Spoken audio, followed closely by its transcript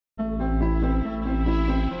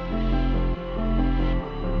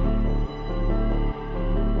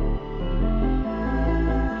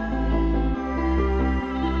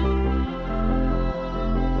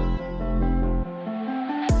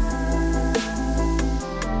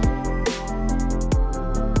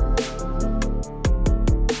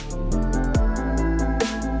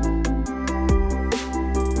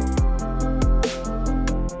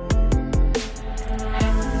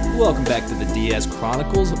Chaz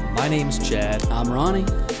Chronicles. My name's Chad. I'm Ronnie.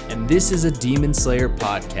 And this is a Demon Slayer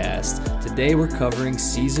podcast. Today we're covering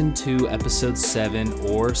Season 2, Episode 7,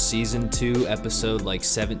 or Season 2, Episode like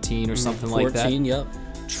 17 or something 14, like that. Yep.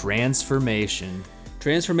 Transformation.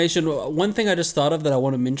 One thing I just thought of that I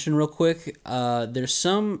want to mention real quick. There's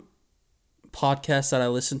some podcasts that I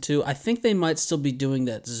listen to. I think they might still be doing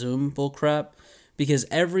that Zoom bullcrap, because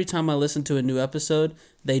every time I listen to a new episode,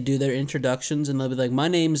 they do their introductions and they'll be like, my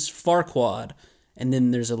name's Farquaad. And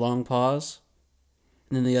then there's a long pause.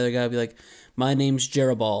 And then the other guy will be like, my name's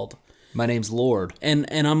Jeribald. My name's Lord. And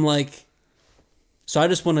I'm like, so I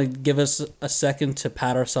just want to give us a second to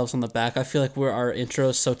pat ourselves on the back. I feel like our intro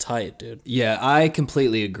is so tight, dude. Yeah, I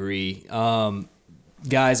completely agree.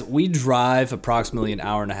 Guys, we drive approximately an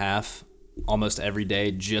hour and a half almost every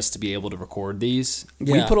day just to be able to record these.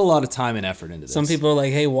 Yeah. We put a lot of time and effort into this. Some people are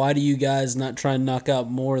like, hey, why do you guys not try and knock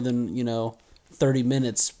out more than, 30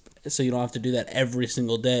 minutes so you don't have to do that every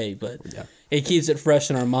single day? But yeah, it keeps it fresh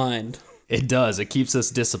in our mind. It does. It keeps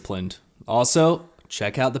us disciplined. Also,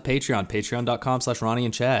 check out the Patreon, patreon.com/Ronnie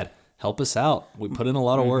and Chad. Help us out. We put in a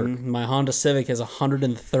lot of work. My Honda Civic has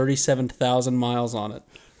 137,000 miles on it.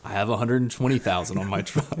 I have 120,000 on my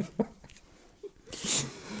truck.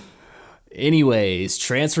 Anyways,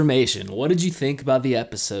 Transformation. What did you think about the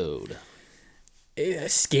episode?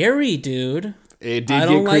 Scary, dude. It did I get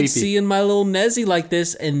don't creepy. like seeing my little Nezzy like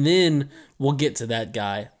this, and then we'll get to that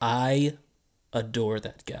guy. I adore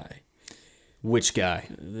that guy. Which guy?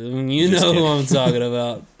 You know who I'm talking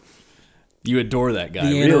about. You adore that guy,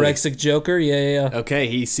 The really? anorexic Joker? Yeah. Okay,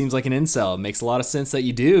 he seems like an incel. It makes a lot of sense that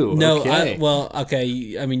you do. No, okay.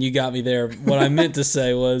 You got me there. What I meant to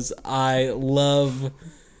say was I love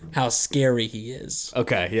how scary he is.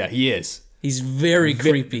 Okay, yeah, he is. He's very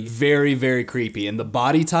creepy. Very, very creepy. And the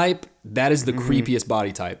body type, that is the creepiest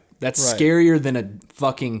body type. That's Right. scarier than a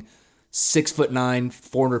fucking 6'9",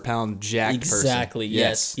 400-pound jacked Exactly.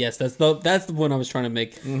 person. Yes. That's the point I was trying to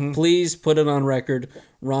make. Please put it on record.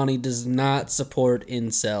 Ronnie does not support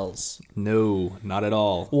incels. No, not at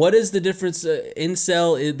all. What is the difference?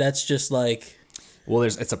 Incel, that's just like... Well,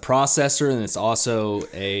 it's a processor, and it's also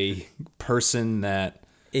a person that...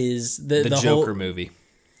 is the Joker whole, movie.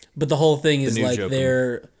 But the whole thing is new like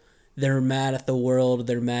Joker they're mad at the world.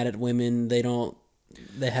 They're mad at women. They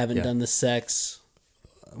haven't done the sex.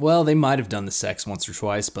 Well, they might have done the sex once or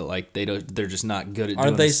twice, but like they're just not good at doing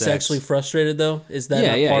Are they the sex. sexually frustrated though? Is that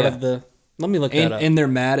not part of the... Let me look that up. And they're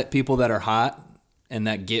mad at people that are hot and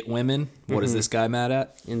that get women. What is this guy mad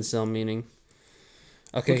at? Incel meaning.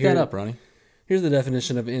 Okay, Look that up, Ronnie. Here's the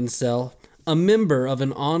definition of incel. A member of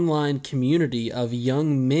an online community of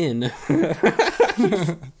young men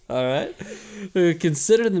all right, who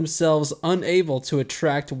consider themselves unable to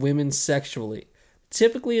attract women sexually,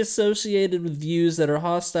 typically associated with views that are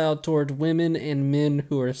hostile toward women and men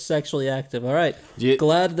who are sexually active. All right,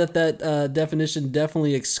 glad that definition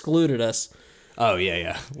definitely excluded us. Oh,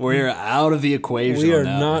 yeah. We're out of the equation. We are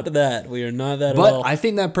on not one. that. We are not that But at all. I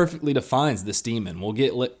think that perfectly defines this demon. We'll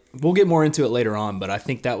get more into it later on, but I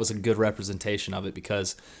think that was a good representation of it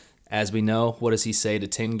because, as we know, what does he say to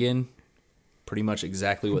Tengen? Pretty much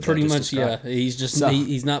exactly what Pretty that just much, described. yeah. He's just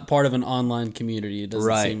he's not part of an online community. It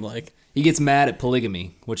doesn't seem like. He gets mad at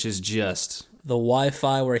polygamy, which is just... The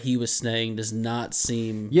Wi-Fi where he was staying does not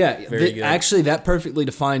seem very good. Actually, that perfectly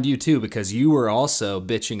defined you, too, because you were also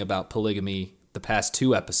bitching about polygamy the past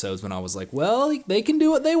 2 episodes when I was like, well, they can do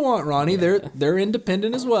what they want, Ronnie. They're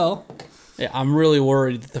independent as well. Yeah, I'm really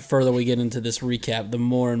worried that the further we get into this recap, the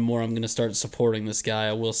more and more I'm going to start supporting this guy.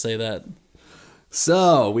 I will say that.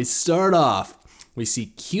 So, we start off. We see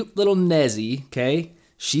cute little Nezzy, okay?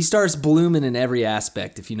 She starts blooming in every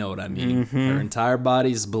aspect, if you know what I mean. Her entire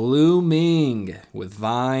body's blooming with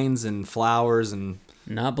vines and flowers and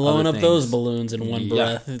not blowing up those balloons in one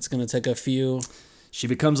breath. It's going to take a few. She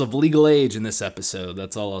becomes of legal age in this episode.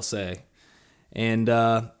 That's all I'll say. And,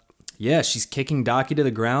 she's kicking Daki to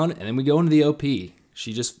the ground, and then we go into the OP.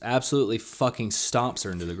 She just absolutely fucking stomps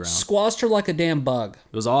her into the ground. Squashed her like a damn bug.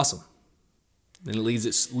 It was awesome. Then it leads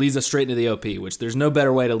us straight into the OP, which there's no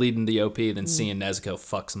better way to lead into the OP than seeing Nezuko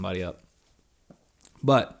fuck somebody up.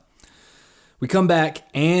 But we come back,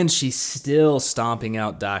 and she's still stomping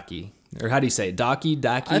out Daki. Or how do you say it? Daki?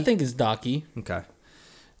 I think it's Daki. Okay.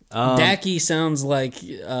 Daki sounds like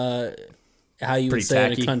how you would say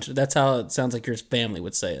it in a country. That's how it sounds like your family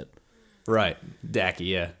would say it. Right. Daki,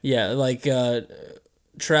 yeah. Yeah, like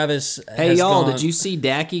Travis. Hey, y'all, did you see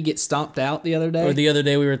Daki get stomped out the other day? Or the other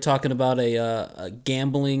day we were talking about a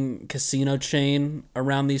gambling casino chain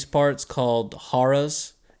around these parts called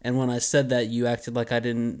Harrah's. And when I said that, you acted like I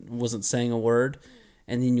wasn't saying a word.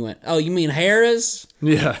 And then you went, oh, you mean Harris?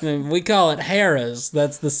 Yeah. We call it Harris.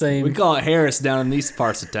 That's the same. We call it Harris down in these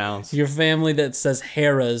parts of towns. Your family that says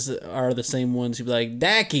Harris are the same ones who be like,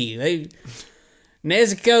 Dacky.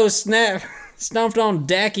 Nezuko stomped on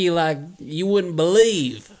Dacky like you wouldn't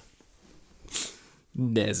believe.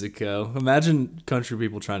 Nezuko. Imagine country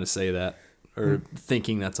people trying to say that or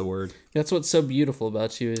thinking that's a word. That's what's so beautiful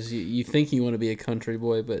about you is you think you want to be a country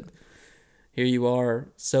boy, but here you are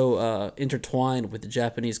so intertwined with the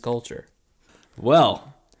Japanese culture.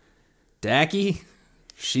 Well, Dacky,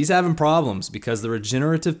 she's having problems because the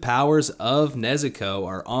regenerative powers of Nezuko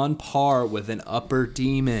are on par with an upper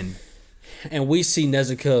demon. And we see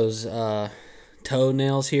Nezuko's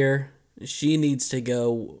toenails here. She needs to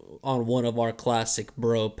go on one of our classic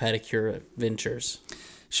bro pedicure adventures.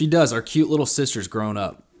 She does. Our cute little sister's grown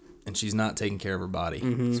up, and she's not taking care of her body.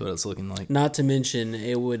 That's what it's looking like. Not to mention,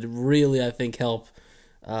 it would really, I think, help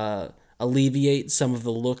alleviate some of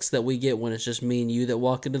the looks that we get when it's just me and you that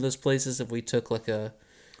walk into those places. If we took like a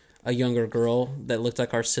younger girl that looked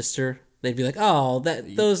like our sister, they'd be like, "Oh,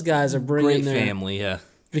 those guys are bringing Great their family, yeah.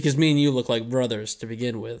 Because me and you look like brothers to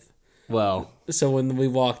begin with." Well, So when we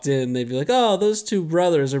walked in, they'd be like, "Oh, those two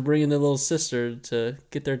brothers are bringing their little sister to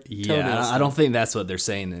get their toenails." yeah, I don't think that's what they're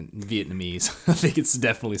saying in Vietnamese. I think it's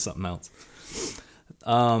definitely something else.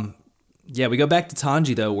 Yeah, we go back to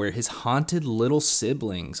Tanji, though, where his haunted little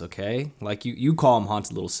siblings, okay? Like, you call them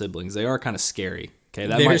haunted little siblings. They are kind of scary, okay?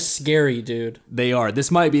 They're scary, dude. They are. This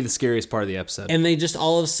might be the scariest part of the episode. And they just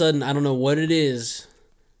all of a sudden, I don't know what it is.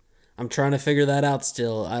 I'm trying to figure that out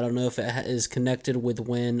still. I don't know if it is connected with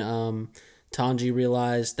when Tanji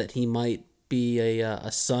realized that he might be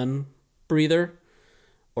a sun breather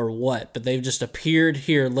or what. But they've just appeared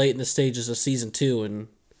here late in the stages of season 2 and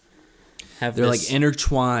have They're like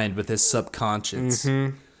intertwined with his subconscious.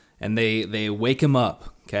 Mm-hmm. And they wake him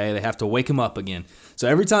up, okay? They have to wake him up again. So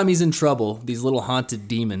every time he's in trouble, these little haunted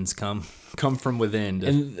demons come from within.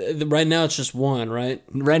 And right now it's just one, right?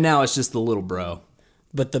 Right now it's just the little bro.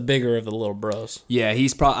 But the bigger of the little bros. Yeah,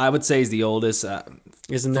 he's probably, I would say he's the oldest.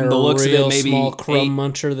 Isn't there the a looks of it, real maybe small crumb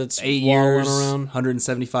muncher that's 8 wallowing years, around?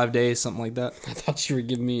 175 days, something like that. I thought you were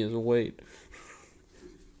giving me his weight.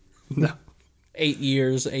 No. 8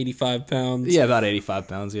 years, 85 pounds. Yeah, about 85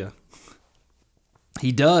 pounds, yeah.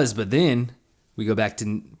 He does, but then we go back to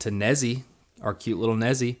Nezzy, our cute little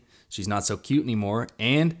Nezzy. She's not so cute anymore,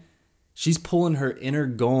 and she's pulling her inner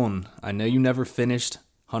Gon. I know you never finished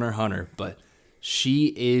Hunter x Hunter, but she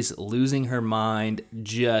is losing her mind,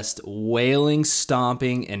 just wailing,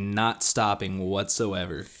 stomping, and not stopping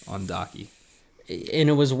whatsoever on Daki. And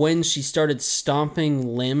it was when she started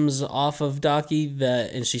stomping limbs off of Daki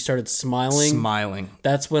and she started smiling.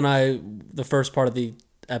 That's when the first part of the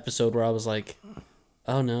episode where I was like,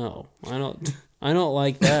 "Oh no, I don't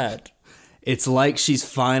like that." It's like she's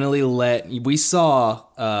finally we saw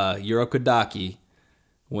Yuriko Daki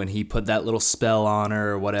when he put that little spell on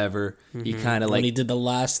her or whatever. Mm-hmm. He kind of when he did the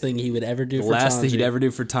last thing he would ever do for Tanji. The last thing he'd ever do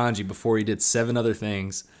for Tanji before he did 7 other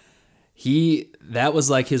things. That was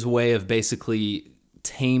like his way of basically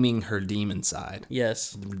taming her demon side.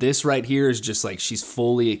 Yes. This right here is just like she's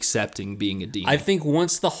fully accepting being a demon. I think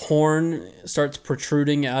once the horn starts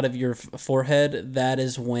protruding out of your forehead, that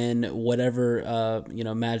is when whatever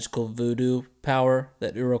magical voodoo power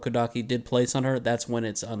that Urokodaki did place on her, that's when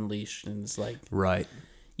it's unleashed. And it's like, right.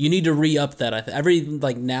 You need to re-up that. Every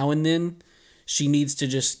now and then, she needs to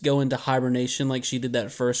just go into hibernation like she did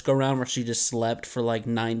that first go-round where she just slept for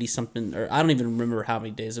 90-something, or I don't even remember how many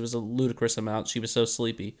days. It was a ludicrous amount. She was so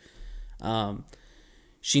sleepy.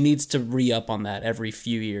 She needs to re-up on that every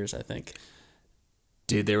few years, I think.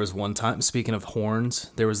 Dude, there was one time, speaking of horns,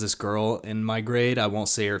 there was this girl in my grade. I won't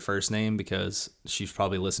say her first name because she's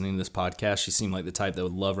probably listening to this podcast. She seemed like the type that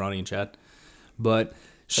would love Ronnie and Chad. But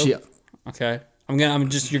she... Okay.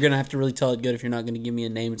 You're gonna have to really tell it good if you're not gonna give me a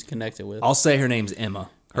name to connect it with. I'll say her name's Emma.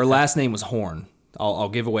 Her last name was Horn. I'll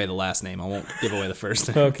give away the last name. I won't give away the first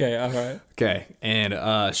name. Okay, all right. Okay,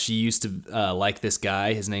 and she used to like this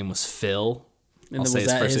guy. His name was Phil. And was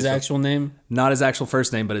that his actual name? Not his actual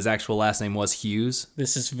first name, but his actual last name was Hughes.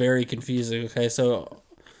 This is very confusing. Okay, so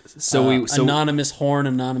anonymous Horn,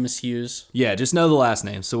 anonymous Hughes. Yeah, just know the last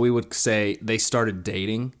name. So we would say they started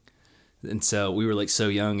dating. And so we were so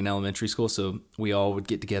young in elementary school, so we all would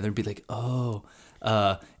get together and be like,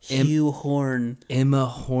 Hugh Horn. Emma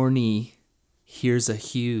Horny, here's a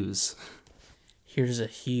Hughes. Here's a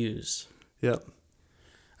Hughes. Yep.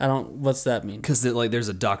 What's that mean? Because there's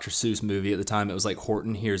a Dr. Seuss movie at the time. It was like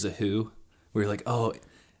Horton, here's a Who. We were like, oh,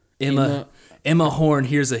 Emma Horn,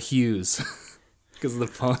 here's a Hughes. Because of the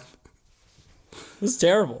fun. It was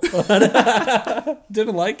terrible.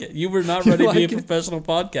 Didn't like it. You were not ready to be a professional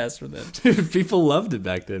podcaster then. Dude, people loved it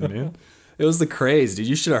back then, man. It was the craze, dude.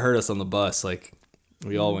 You should have heard us on the bus. Like,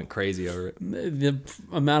 we all went crazy over it. The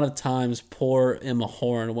amount of times poor Emma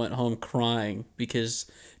Horn went home crying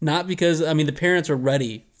not because I mean the parents were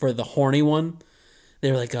ready for the horny one.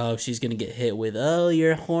 They were like, oh, she's gonna get hit with, oh,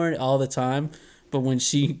 you're horny all the time. But when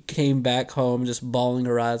she came back home, just bawling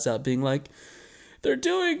her eyes out, being like, they're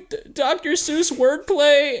doing Dr. Seuss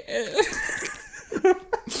wordplay.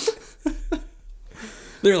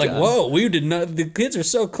 They're like, whoa, we did not, the kids are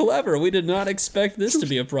so clever. We did not expect this to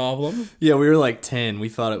be a problem. Yeah, we were like 10. We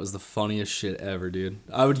thought it was the funniest shit ever, dude.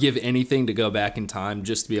 I would give anything to go back in time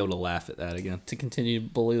just to be able to laugh at that again. To continue to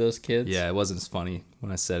bully those kids? Yeah, it wasn't as funny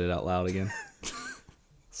when I said it out loud again.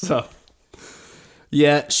 So,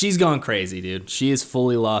 yeah, she's gone crazy, dude. She has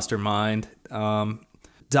fully lost her mind.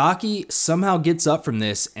 Daki somehow gets up from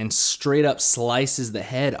this and straight up slices the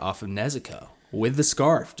head off of Nezuko with the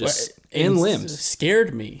scarf, just and limbs.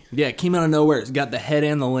 Scared me. Yeah, it came out of nowhere. It's got the head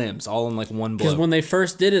and the limbs all in like one blow. Because when they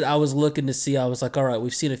first did it, I was looking to see. I was like, all right,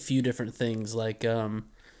 we've seen a few different things. Like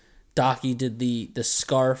Daki did the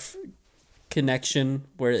scarf connection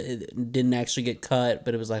where it didn't actually get cut,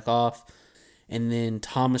 but it was like off. And then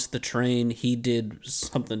Thomas the Train, he did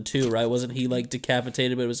something too, right? Wasn't he like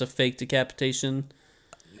decapitated, but it was a fake decapitation?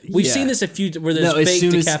 We've seen this a few where there's fake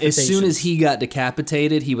decapitations. As soon as he got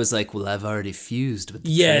decapitated, he was like, well, I've already fused with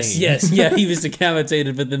the train. Yeah, he was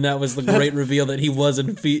decapitated, but then that was the great reveal that he was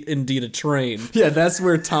indeed a train. Yeah, that's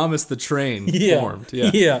where Thomas the Train formed.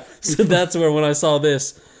 Yeah. So that's where when I saw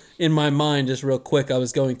this, in my mind, just real quick, I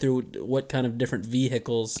was going through what kind of different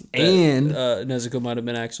vehicles Nezuko might have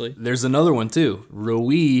been actually. There's another one too.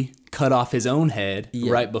 Rui cut off his own head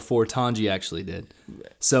right before Tanji actually did.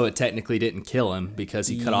 So it technically didn't kill him because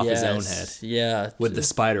he cut off his own head. Yeah. With the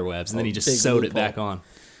spider webs, and then he just sewed it back on.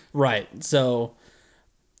 Right. So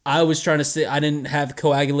I was trying to say I didn't have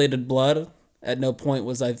coagulated blood. At no point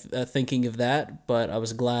was I thinking of that, but I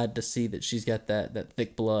was glad to see that she's got that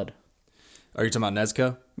thick blood. Are you talking about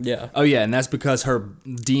Nezuko? Yeah. Oh, yeah, and that's because her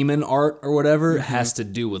demon art or whatever has to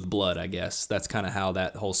do with blood, I guess. That's kind of how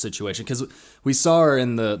that whole situation... Because we saw her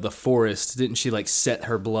in the forest. Didn't she, like, set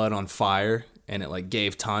her blood on fire? And it, like,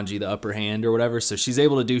 gave Tanji the upper hand or whatever. So she's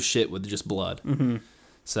able to do shit with just blood. Mm-hmm.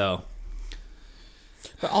 So...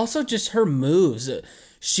 But also just her moves.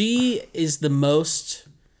 She is the most...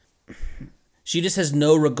 She just has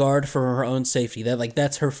no regard for her own safety.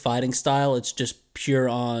 That's her fighting style. It's just pure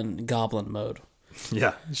on goblin mode.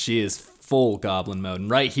 Yeah, she is full goblin mode. And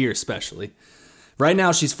right here especially. Right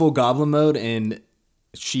now she's full goblin mode and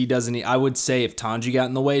she doesn't... I would say if Tanji got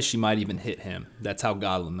in the way, she might even hit him. That's how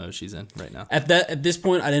goblin mode she's in right now. At this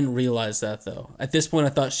point, I didn't realize that though. At this point, I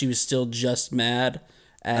thought she was still just mad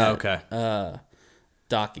at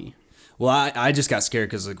Daki. Well, I just got scared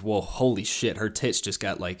because, like, well, holy shit, her tits just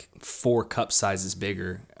got, like, 4 cup sizes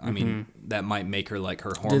bigger. I mean, that might make her, like,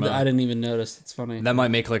 her hormone... I didn't even notice. It's funny. That might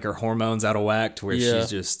make, like, her hormones out of whack to where she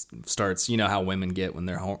just starts... You know how women get when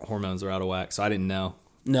their hormones are out of whack, so I didn't know.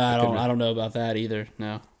 No, I don't know about that either,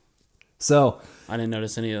 no. So... I didn't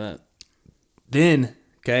notice any of that. Then,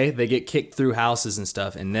 okay, they get kicked through houses and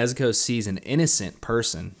stuff, and Nezuko sees an innocent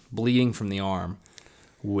person bleeding from the arm,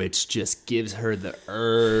 which just gives her the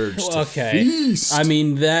urge to feast. I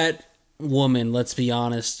mean, that woman, let's be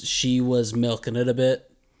honest, she was milking it a bit.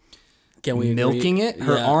 Can we milking agree? it?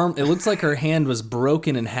 Her arm, it looks like her hand was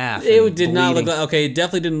broken in half. It did not look like, okay, it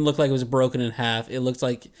definitely didn't look like it was broken in half. It looked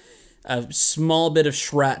like a small bit of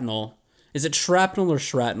shrapnel. Is it shrapnel or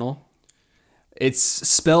shrapnel? It's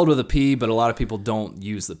spelled with a P, but a lot of people don't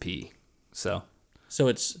use the P. So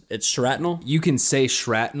it's shrapnel? You can say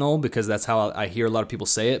shrapnel because that's how I hear a lot of people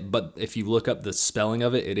say it, but if you look up the spelling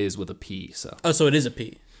of it, it is with a P. So it is a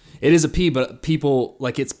P. It is a P, but people,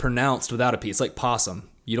 like, it's pronounced without a P. It's like possum.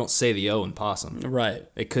 You don't say the O in possum. Right.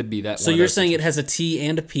 It could be that. So you're saying it has a T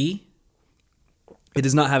and a P? It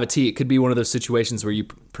does not have a T. It could be one of those situations where you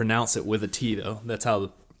pronounce it with a T, though. That's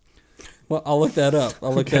how Well, I'll look that up.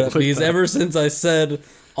 Because ever since I said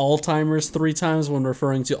Alzheimer's 3 times when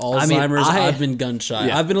referring to Alzheimer's, I've been gun shy.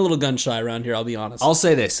 Yeah. I've been a little gun shy around here, I'll be honest. I'll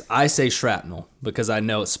say this. I say shrapnel because I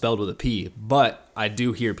know it's spelled with a P, but I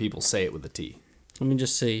do hear people say it with a T. Let me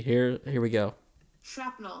just see. Here we go.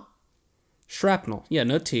 Shrapnel. Yeah,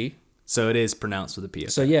 no T. So it is pronounced with a P.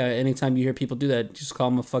 So yeah, anytime you hear people do that, just call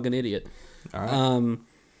them a fucking idiot. All right.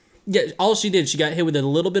 Yeah, all she did, she got hit with a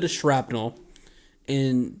little bit of shrapnel,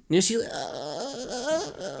 and she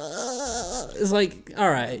it's like,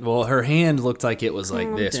 all right. Well, her hand looked like it was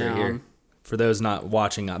like this right here. For those not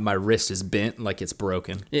watching, my wrist is bent like it's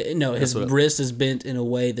broken. No, his wrist is bent in a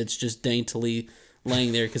way that's just daintily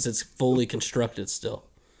laying there because it's fully constructed still.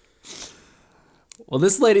 Well,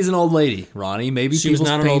 this lady's an old lady, Ronnie. Maybe she was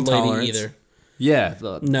not an old lady tolerance. either. Yeah.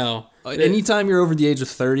 No. Anytime you're over the age of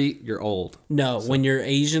 30, you're old. No, when you're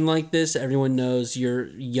Asian like this, everyone knows you're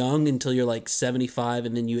young until you're like 75,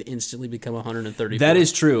 and then you instantly become 130. That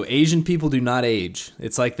is true. Asian people do not age.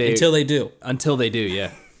 It's like they... Until they do. Until they do,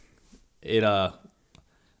 yeah.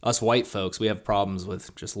 Us white folks, we have problems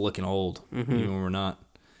with just looking old, even when we're not.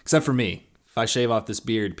 Except for me. If I shave off this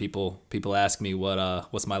beard, people ask me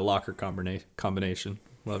what's my locker combination.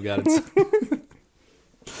 Well, I've got it.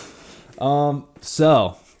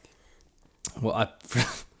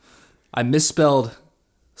 I misspelled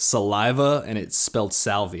saliva and it's spelled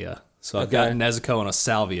salvia. So I've got Nezuko on a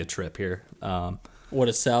salvia trip here. What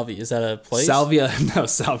is salvia? Is that a place? Salvia is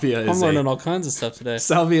I'm learning all kinds of stuff today.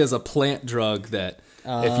 Salvia is a plant drug that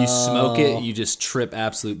if you smoke it, you just trip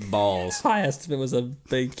absolute balls. I asked if it was a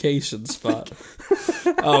vacation spot.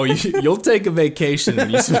 Oh, you'll take a vacation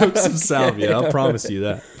when you smoke some salvia. I'll promise you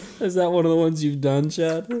that. Is that one of the ones you've done,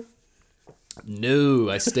 Chad? No,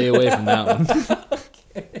 I stay away from that one.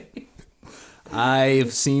 Okay.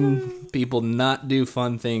 I've seen people not do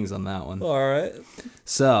fun things on that one. All right.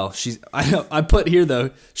 So I put here though,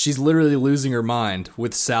 she's literally losing her mind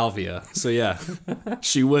with salvia. So yeah,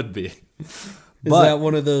 she would be. Is that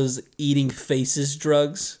one of those eating faces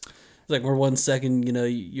drugs? Like where 1 second,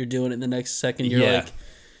 you're doing it, and the next second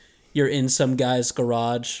you're in some guy's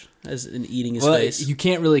garage and eating his face. You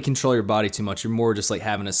can't really control your body too much. You're more just like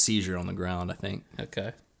having a seizure on the ground, I think.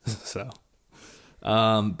 Okay. So,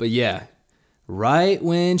 but yeah, right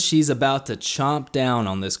when she's about to chomp down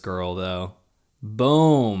on this girl, though,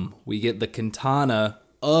 boom, we get the katana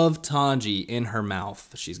of Tanji in her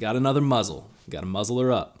mouth. She's got another muzzle. Got to muzzle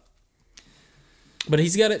her up. But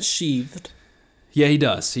he's got it sheathed. Yeah, he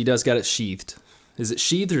does. He does got it sheathed. Is it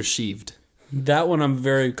sheathed or sheathed? That one I'm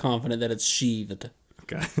very confident that it's sheathed.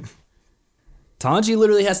 Okay. Tanji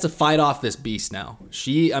literally has to fight off this beast now.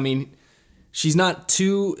 She's not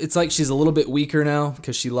too... It's like she's a little bit weaker now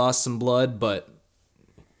because she lost some blood, but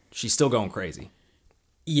she's still going crazy.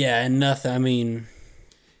 Yeah, and nothing...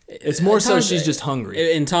 It's more so she's just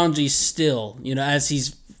hungry. And Tanji's still, as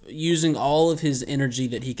he's using all of his energy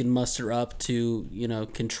that he can muster up to,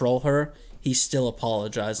 control her, he's still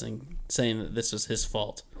apologizing, saying that this was his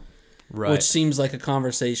fault. Right. Which seems like a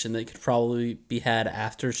conversation that could probably be had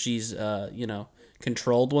after she's,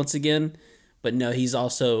 controlled once again. But no, he's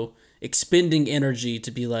also expending energy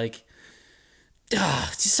to be like,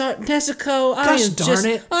 sorry, Nezuko,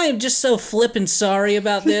 I am just so flippin' sorry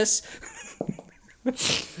about this.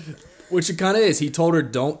 Which it kind of is. He told her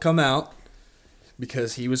don't come out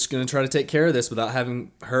because he was going to try to take care of this without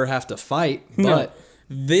having her have to fight. But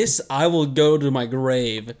this, I will go to my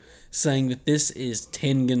grave saying that this is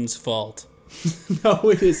Tengen's fault.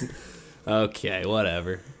 No, it isn't. Okay,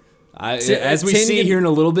 whatever. As we see here in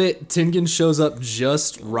a little bit, Tengen shows up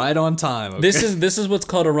just right on time. Okay? This is what's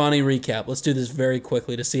called a Ronnie recap. Let's do this very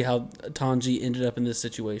quickly to see how Tanji ended up in this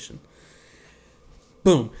situation.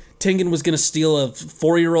 Boom. Tengen was going to steal a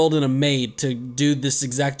 4-year-old and a maid to do this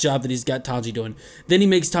exact job that he's got Tanji doing. Then he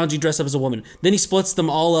makes Tanji dress up as a woman. Then he splits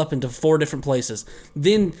them all up into 4 different places.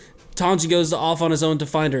 Then Tanji goes off on his own to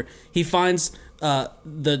find her. He finds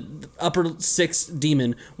the upper 6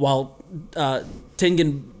 demon while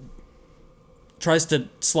Tengen tries to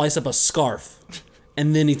slice up a scarf.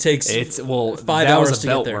 And then he takes 5 hours to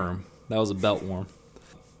get there. That was a belt worm.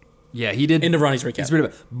 Yeah, he did. End of Ronnie's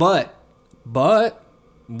recap. But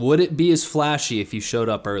would it be as flashy if you showed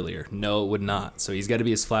up earlier? No, it would not. So he's got to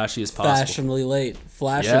be as flashy as possible. Fashionably late.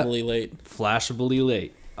 Flashably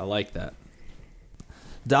late. I like that.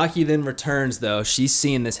 Daki then returns, though. She's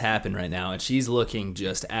seeing this happen right now, and she's looking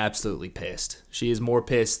just absolutely pissed. She is more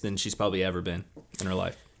pissed than she's probably ever been in her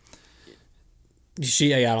life. I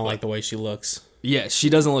don't like the way she looks. Yeah, she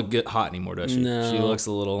doesn't look hot anymore, does she? No. She looks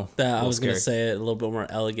a little I was going to say it a little bit more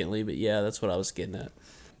elegantly, but yeah, that's what I was getting at.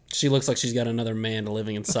 She looks like she's got another man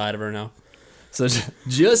living inside of her now. So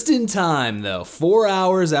just in time, though, 4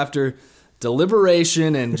 hours after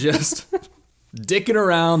deliberation and just dicking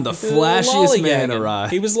around, the flashiest man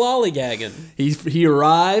arrives. He was lollygagging. He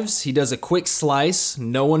arrives. He does a quick slice.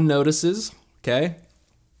 No one notices. Okay.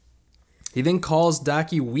 He then calls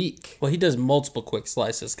Daki weak. Well, he does multiple quick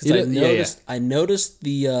slices because I noticed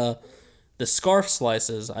the scarf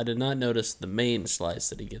slices. I did not notice the main slice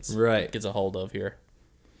that he gets a hold of here.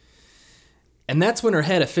 And that's when her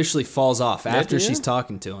head officially falls off after she's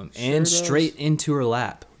talking to him and straight into her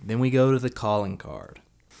lap. Then we go to the calling card.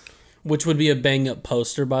 Which would be a bang-up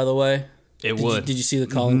poster, by the way. It would. Did you see the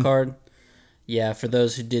calling card? Yeah, for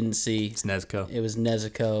those who didn't see, It's Nezuko. it was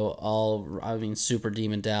Nezuko. Super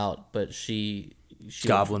demoned out, but she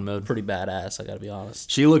Goblin looked mode. pretty badass. I gotta be honest.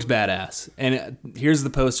 She looks badass. And here's the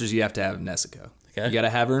posters you have to have of Nezuko. Okay. You got to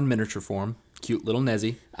have her in miniature form. Cute little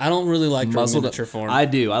Nezzy. I don't really like her Muzzled miniature up. form. I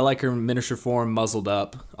do. I like her in miniature form, muzzled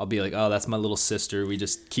up. I'll be like, oh, that's my little sister. We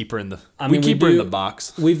just keep her in the. We keep her in the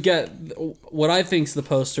box. We've got what I think's the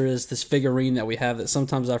poster is this figurine that we have that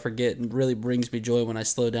sometimes I forget and really brings me joy when I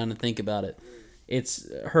slow down and think about it. It's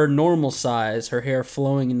her normal size, her hair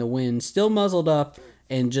flowing in the wind, still muzzled up,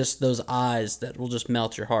 and just those eyes that will just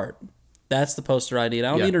melt your heart. That's the poster I need.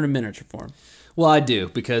 I don't need her in miniature form. Well, I do,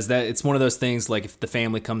 because it's one of those things, like, if the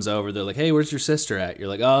family comes over, they're like, hey, where's your sister at? You're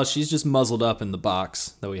like, oh, she's just muzzled up in the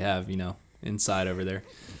box that we have, inside over there.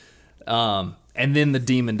 And then the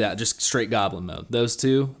demon out, just straight goblin mode. Those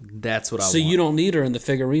two, that's what I want. So you don't need her in the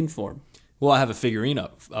figurine form. Well, I have a figurine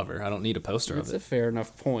of her. I don't need a poster That's of it. a fair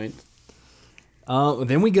enough point.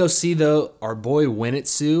 Then we go see, our boy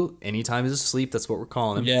Winitsu. Anytime he's asleep, that's what we're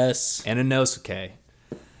calling him. Yes. And Inosuke.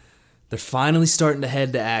 They're finally starting to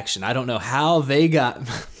head to action. I don't know how they got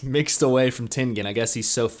mixed away from Tengen. I guess he's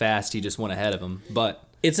so fast he just went ahead of him. But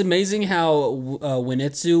It's amazing how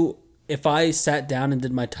Winitsu, if I sat down and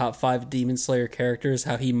did my top 5 Demon Slayer characters,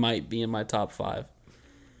 how he might be in my top 5.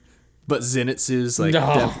 But Zenitsu's like...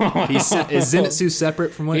 No. Is Zenitsu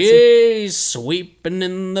separate from Winitsu? He's sweeping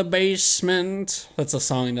in the basement. That's a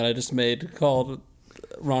song that I just made called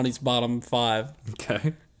Ronnie's Bottom 5.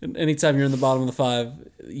 Okay. And anytime you're in the bottom of the 5,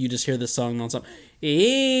 you just hear this song nonstop.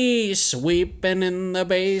 He's sweeping in the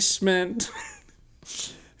basement.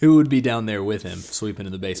 Who would be down there with him, sweeping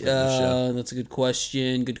in the basement of the show? That's a good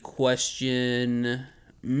question.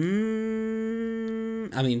 I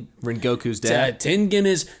mean, Rengoku's dad? Tengen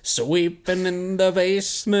is sweeping in the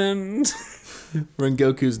basement.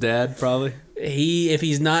 Rengoku's dad, probably? If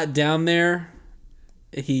he's not down there,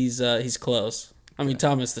 he's close. I mean,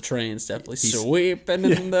 Thomas the Train's definitely sweeping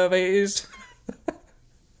in the base.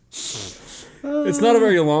 It's not a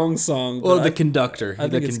very long song. Well, the conductor. I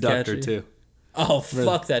think the it's conductor, catchy. too. Oh,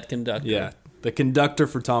 fuck that conductor. Yeah. The conductor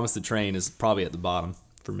for Thomas the Train is probably at the bottom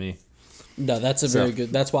for me. No, that's very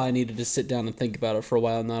good. That's why I needed to sit down and think about it for a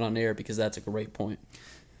while, not on air, because that's a great point.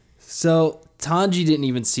 So, Tanji didn't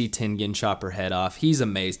even see Tengen chop her head off. He's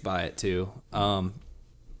amazed by it, too. Then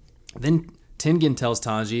Tengen tells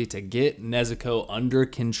Tanji to get Nezuko under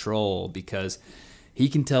control because he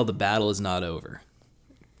can tell the battle is not over.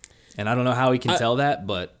 And I don't know how he can tell that,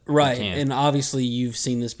 but right. he can. And obviously you've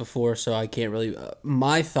seen this before, so I can't really...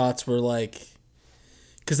 my thoughts were like...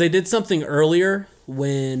 Because they did something earlier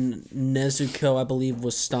when Nezuko, I believe,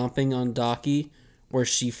 was stomping on Daki, where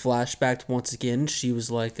she flashbacked once again. She was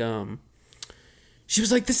like, this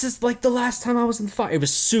is like the last time I was in the fire. It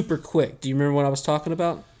was super quick. Do you remember what I was talking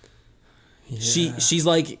about? Yeah. She's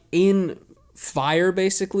like in fire,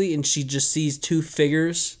 basically, and she just sees 2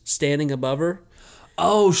 figures standing above her.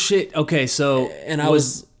 Oh, shit. Okay, so... And I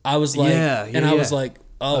was like... I was like,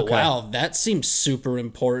 oh, okay. wow, that seems super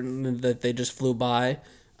important that they just flew by.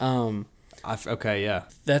 Okay, yeah.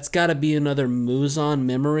 That's got to be another Muzan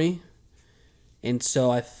memory. And so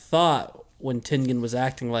I thought when Tengen was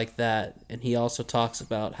acting like that, and he also talks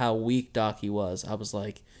about how weak Daki was, I was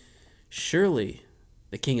like, surely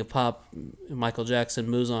the king of pop, Michael Jackson,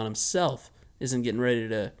 Muzan himself, isn't getting ready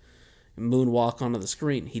to moonwalk onto the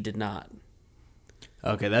screen. He did not.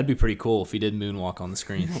 Okay, that'd be pretty cool if he did moonwalk on the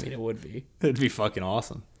screen. I mean, it would be. It'd be fucking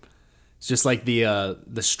awesome. It's just like the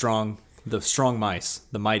strong mice,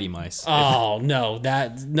 the mighty mice. Oh no,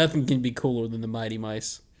 nothing can be cooler than the mighty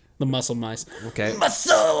mice, the muscle mice. Okay.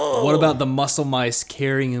 Muscle. What about the muscle mice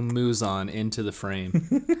carrying a Muzan into the frame?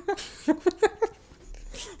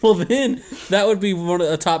 Well, then that would be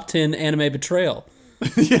a top 10 anime betrayal.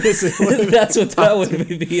 Yes, it would. That's what that would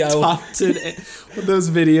be. Top 10 those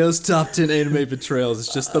videos, top 10 anime betrayals.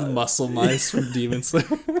 It's just the muscle mice from Demon Slayer.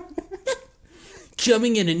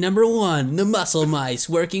 Coming in at number 1, the muscle mice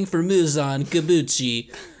working for Muzan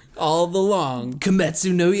Kabuchi all along.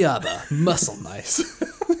 Kimetsu no Yaba, muscle mice.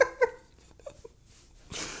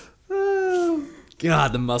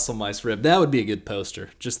 God, the muscle mice rib. That would be a good poster.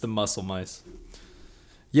 Just the muscle mice.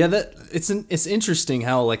 Yeah, it's interesting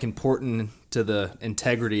how like important to the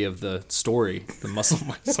integrity of the story the muscle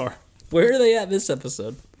mice are. Where are they at this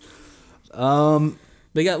episode?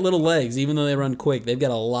 They got little legs, even though they run quick. They've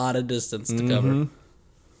got a lot of distance to cover.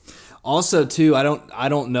 Also, too, I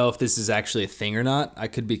don't know if this is actually a thing or not. I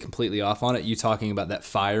could be completely off on it. You talking about that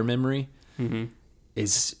fire memory? Mm-hmm.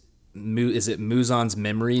 Is it Muzan's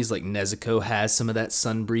memories? Like Nezuko has some of that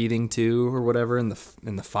sun breathing too, or whatever in the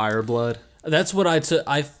fire blood. That's what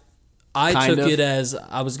I took it as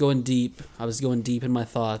I was going deep. I was going deep in my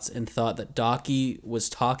thoughts and thought that Daki was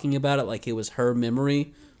talking about it like it was her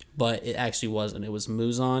memory, but it actually wasn't. It was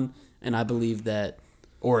Muzan, and I believe that.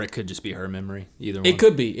 Or it could just be her memory. Either one. It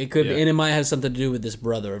could be. It could be, and it might have something to do with this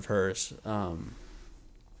brother of hers. I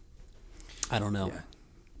don't know.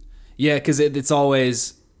 Yeah, because it's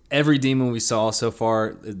always every demon we saw so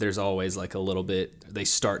far. There's always like a little bit. They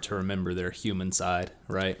start to remember their human side,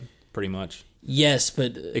 right? Pretty much. Yes,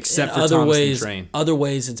 but except for other Thomas ways, the Train. Other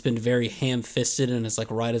ways it's been very ham-fisted, and it's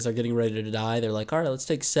like right as they're getting ready to die, they're like, all right, let's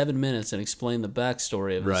take 7 minutes and explain the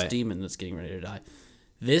backstory of this demon that's getting ready to die.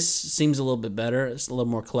 This seems a little bit better. It's a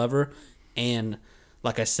little more clever, and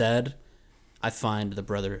like I said, I find the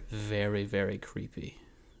brother very, very creepy.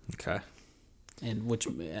 Okay. And which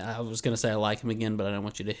I was gonna say I like him again, but I don't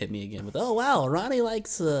want you to hit me again with, oh wow, Ronnie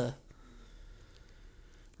likes this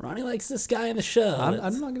guy in the show.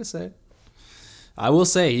 I'm not gonna say it. I will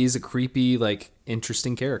say he's a creepy, like,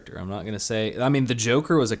 interesting character. I'm not going to say... I mean, the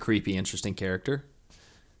Joker was a creepy, interesting character.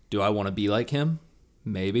 Do I want to be like him?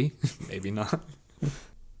 Maybe. Maybe not.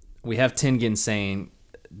 We have Tengen saying,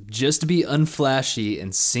 just be unflashy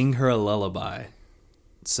and sing her a lullaby.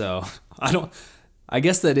 So, I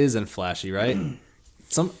guess that is unflashy, right?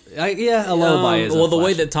 A lullaby is well, unflashy. The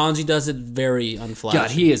way that Tanji does it, very unflashy.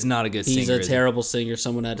 God, he is not a good singer. He's a terrible singer.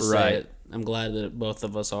 Someone had to say it. I'm glad that both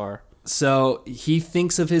of us are. So he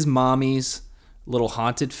thinks of his mommy's little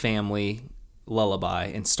haunted family lullaby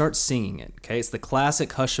and starts singing it. Okay, it's the classic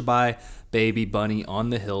Hushabye Baby Bunny on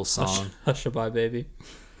the Hill song. Hushabye Baby.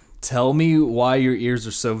 Tell me why your ears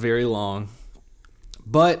are so very long.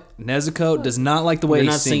 But Nezuko does not like the way he's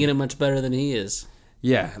not singing it much better than he is.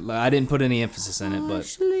 Yeah, I didn't put any emphasis in it, but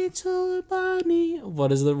Hush, little bunny.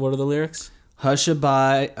 What are the lyrics?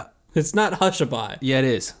 Hushabye. It's not Hushabye. Yeah, it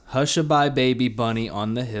is. Hushabye Baby Bunny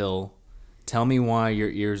on the Hill. Tell me why your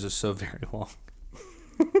ears are so very long.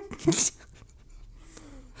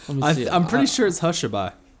 I'm pretty sure it's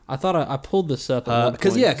Hushabye. I thought I pulled this up.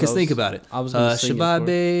 Because think about it. Hushabye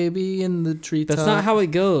Baby in the treetop. That's not how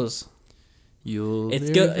it goes.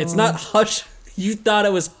 It's not Hush. You thought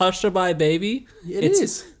it was Hushabye Baby? It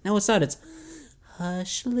is. No, it's not. It's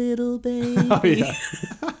Hush, little baby. Oh, yeah.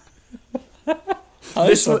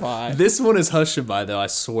 This one is Hushabye, though, I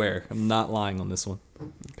swear. I'm not lying on this one.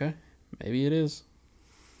 Okay. Maybe it is.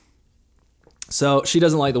 So she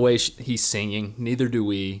doesn't like the way he's singing. Neither do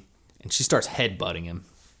we. And she starts headbutting him.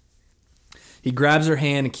 He grabs her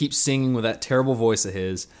hand and keeps singing with that terrible voice of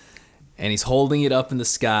his. And he's holding it up in the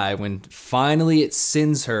sky when finally it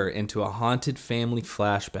sends her into a haunted family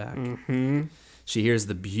flashback. Mm-hmm. She hears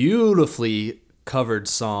the beautifully covered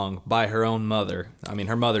song by her own mother. I mean,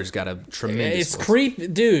 her mother's got a tremendous voice. Creepy.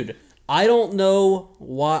 Dude, I don't know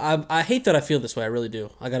why. I hate that I feel this way. I really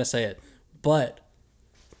do. I gotta say it. But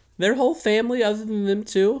their whole family, other than them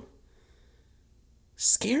two,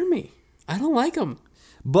 scare me. I don't like them.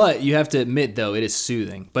 But you have to admit, though, it is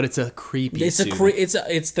soothing. But it's a creepy It's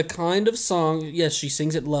the kind of song. Yes, she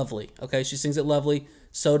sings it lovely. Okay, she sings it lovely.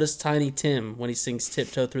 So does Tiny Tim when he sings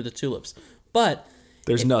 "Tiptoe Through the Tulips." But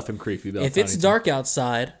there's nothing creepy about it. If it's dark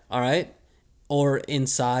outside, all right, or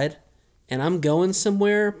inside, and I'm going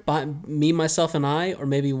somewhere by me, myself, and I, or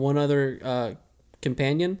maybe one other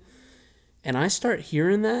companion, and I start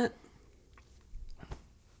hearing that,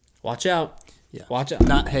 watch out. Yeah. Watch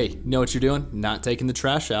out. Hey, you know what you're doing? Not taking the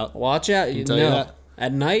trash out. Watch out. I can tell you that.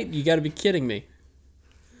 At night, you got to be kidding me.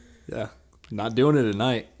 Yeah. Not doing it at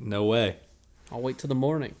night. No way. I'll wait till the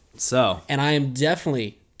morning. So. And I am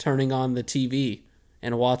definitely turning on the TV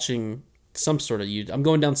and watching some sort of YouTube. I'm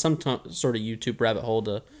going down some sort of YouTube rabbit hole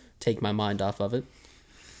to take my mind off of it.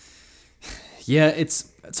 Yeah, it's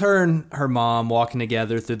her and her mom walking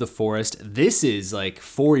together through the forest. This is like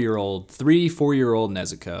 4-year-old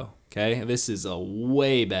Nezuko. Okay, this is a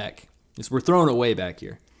way back. We're throwing it way back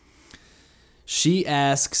here. She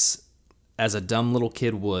asks, as a dumb little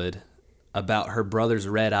kid would, about her brother's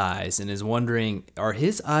red eyes and is wondering, are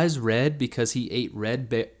his eyes red because he ate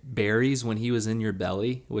red berries when he was in your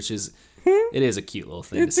belly? Which is, it is a cute little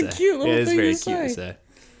thing to say. It's a cute little thing to say. It is very cute to say.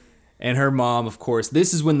 And her mom, of course,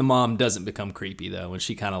 this is when the mom doesn't become creepy, though, when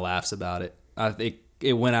she kind of laughs about it. I think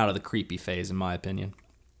it went out of the creepy phase, in my opinion.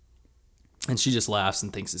 And she just laughs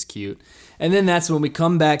and thinks it's cute. And then that's when we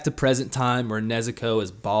come back to present time where Nezuko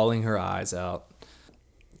is bawling her eyes out.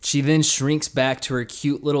 She then shrinks back to her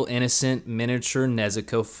cute little innocent miniature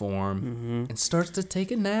Nezuko form and starts to take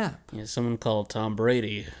a nap. Yeah, someone called Tom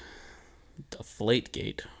Brady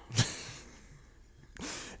Deflategate.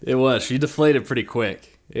 It was. She deflated pretty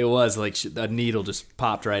quick. It was like a needle just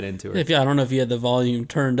popped right into her. I don't know if you had the volume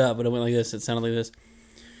turned up, but it went like this. It sounded like this.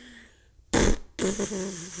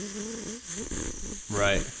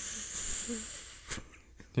 Right.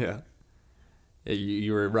 Yeah.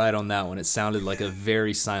 You were right on that one. It sounded like a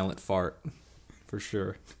very silent fart, for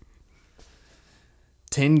sure.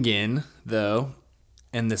 Tengen, though,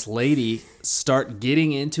 and this lady start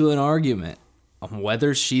getting into an argument on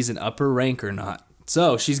whether she's an upper rank or not.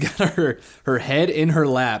 So she's got her head in her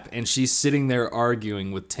lap, and she's sitting there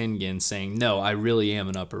arguing with Tengen, saying, "No, I really am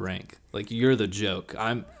an upper rank. Like, you're the joke.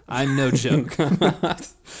 I'm no joke.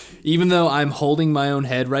 Even though I'm holding my own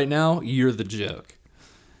head right now, you're the joke."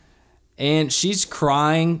 And she's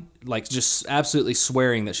crying, like just absolutely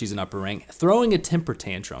swearing that she's an upper rank, throwing a temper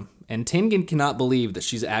tantrum. And Tengen cannot believe that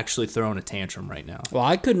she's actually throwing a tantrum right now. Well,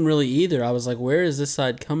 I couldn't really either. I was like, where is this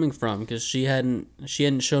side coming from? Because she hadn't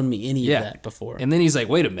shown me any of that before. And then he's like,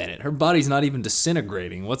 wait a minute, her body's not even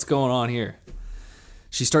disintegrating. What's going on here?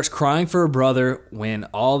 She starts crying for her brother when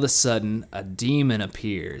all of a sudden a demon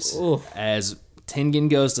appears. Oof. As Tengen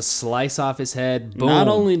goes to slice off his head, boom. Not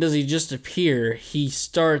only does he just appear, he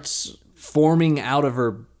starts forming out of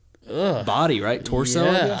her body, right? Torso,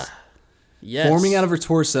 I guess? Yes. Forming out of her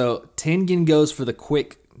torso. Tengen goes for the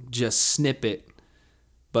quick just snippet,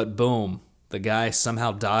 but boom, the guy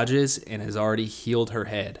somehow dodges and has already healed her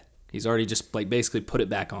head. He's already just like basically put it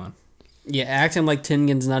back on. Yeah, acting like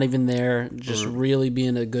Tengen's not even there, just really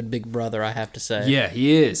being a good big brother, I have to say. Yeah,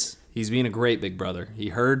 he is. He's being a great big brother. He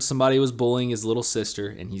heard somebody was bullying his little sister,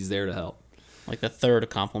 and he's there to help. Like the third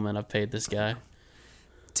compliment I've paid this guy.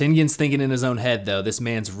 Tengen's thinking in his own head, though, this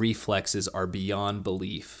man's reflexes are beyond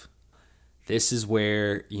belief. This is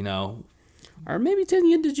where, you know... Or maybe,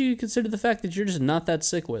 Tengen, did you consider the fact that you're just not that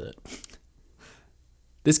sick with it?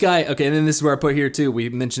 This guy, okay, and then this is where I put here, too. We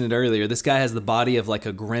mentioned it earlier. This guy has the body of like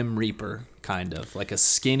a Grim Reaper, kind of. Like a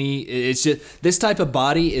skinny... It's just... This type of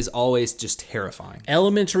body is always just terrifying.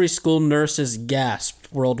 Elementary school nurses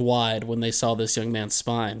gasped worldwide when they saw this young man's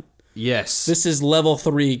spine. Yes. This is level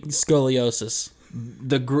 3 scoliosis.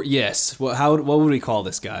 Yes. What would we call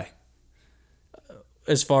this guy?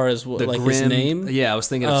 As far as his name? Yeah, I was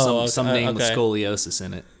thinking of some name with scoliosis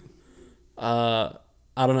in it. I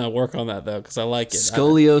don't know. Work on that, though, because I like it.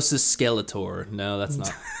 Scoliosis Skeletor. No, that's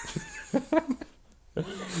not.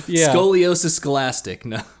 Yeah. Scoliosis Scholastic.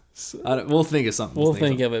 No. We'll think of something. We'll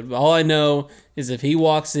think of it. All I know is if he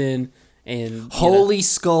walks in and... Holy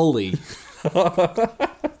Scully.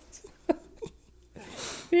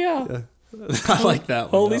 Yeah. I like that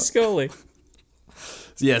one. Holy Scully.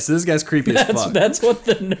 Yeah, so this guy's creepy as fuck. That's what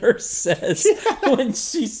the nurse says when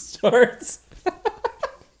she starts.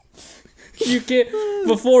 You can't.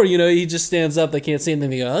 Before, he just stands up. They can't see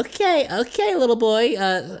anything. They go, okay, little boy,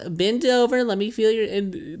 bend over. Let me feel your.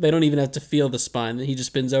 And they don't even have to feel the spine. He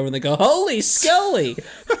just bends over and they go, Holy Scully.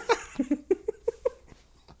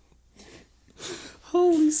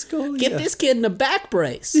 Holy Scully. Get this kid in a back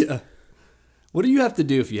brace. Yeah. What do you have to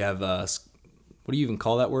do if you have, what do you even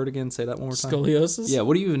call that word again? Say that one more time. Scoliosis? Yeah,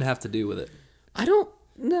 what do you even have to do with it? I don't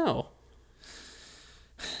know.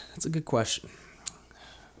 That's a good question.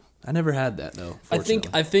 I never had that, though. I think,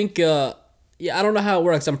 I don't know how it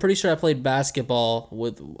works. I'm pretty sure I played basketball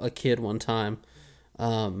with a kid one time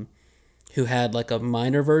who had like a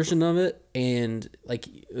minor version of it. And like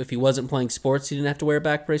if he wasn't playing sports, he didn't have to wear a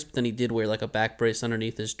back brace, but then he did wear like a back brace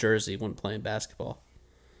underneath his jersey when playing basketball.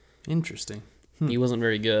 Interesting. He wasn't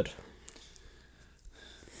very good.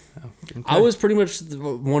 Oh, okay. I was pretty much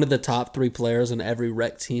one of the top 3 players in every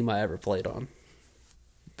rec team I ever played on.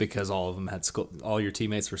 Because all of them had all your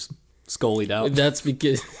teammates were scolied out. That's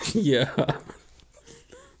because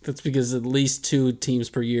That's because at least 2 teams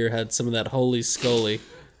per year had some of that holy Scully,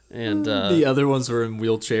 and the other ones were in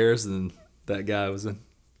wheelchairs, and that guy was in.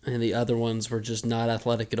 And the other ones were just not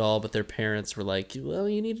athletic at all, but their parents were like, well,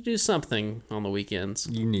 you need to do something on the weekends.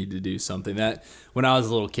 You need to do something. That when I was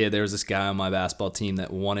a little kid, there was this guy on my basketball team that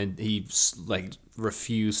he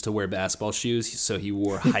refused to wear basketball shoes, so he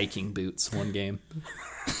wore hiking boots one game.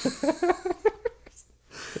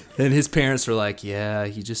 And his parents were like, yeah,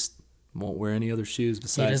 he just won't wear any other shoes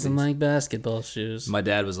besides He doesn't these. like basketball shoes. My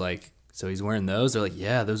dad was like, so he's wearing those? They're like,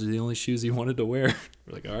 yeah, those are the only shoes he wanted to wear.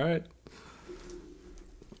 We're like, all right.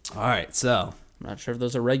 All right, so. I'm not sure if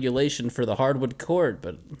there's a regulation for the hardwood court,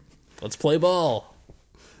 but let's play ball.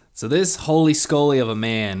 So this holy Scully of a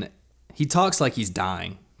man, he talks like he's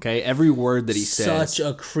dying, okay? Every word that he says. Such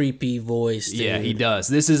a creepy voice, dude. Yeah, he does.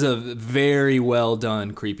 This is a very well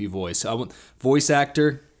done creepy voice. Voice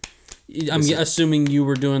actor. I'm assuming you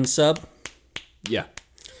were doing sub? Yeah.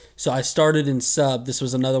 So I started in sub. This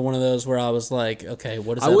was another one of those where I was like, okay,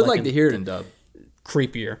 what is that? I would like to hear it in dub.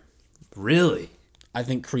 Creepier. Really? I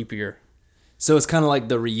think creepier. So it's kind of like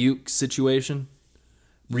the Ryuk situation,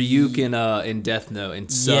 Ryuk in Death Note. In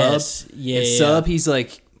Sub, Yes. Yeah, in yeah, Sub, he's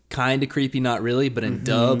like kind of creepy, not really, but in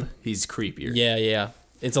Dub, he's creepier. Yeah.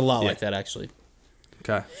 It's a lot like that, actually.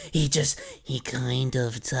 Okay. He kind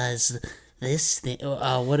of does this thing.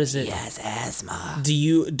 What is it? He has asthma. Do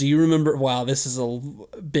you remember? Wow, this is a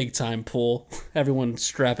big time pull. Everyone,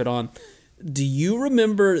 strap it on. Do you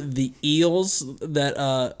remember the eels that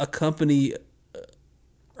accompany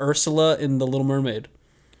Ursula in The Little Mermaid?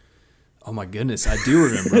 Oh my goodness, I do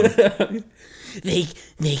remember him.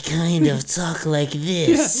 They kind of talk like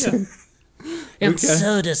this. And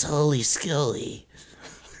so does Holy Scully.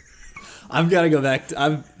 I've got to go back.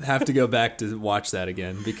 I have to go back to watch that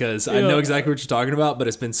again because I know exactly what you're talking about, but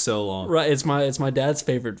it's been so long. Right, it's my dad's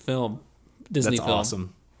favorite film, Disney That's film.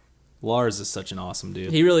 awesome. Lars is such an awesome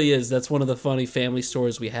dude. He really is. That's one of the funny family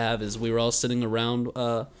stories we have. Is we were all sitting around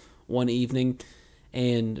one evening,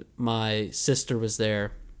 and my sister was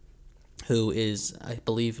there, who is, I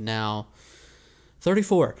believe, now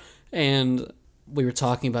 34, and we were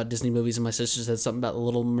talking about Disney movies, and my sister said something about The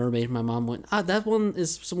Little Mermaid. And my mom went, that one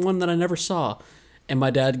is one that I never saw. And my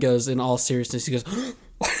dad goes, in all seriousness, he goes,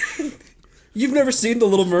 "You've never seen The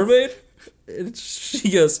Little Mermaid?" And she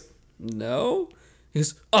goes, "No." He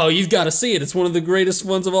goes, "Oh, you've got to see it. It's one of the greatest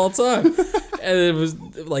ones of all time." And it was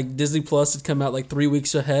like Disney Plus had come out like 3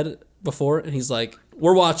 weeks ahead before, and he's like,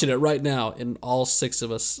 "We're watching it right now." And all six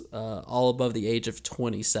of us, all above the age of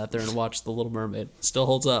 20, sat there and watched The Little Mermaid. Still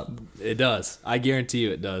holds up. It does. I guarantee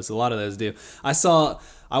you it does. A lot of those do. I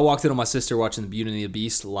walked in on my sister watching the Beauty and the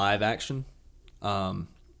Beast live action.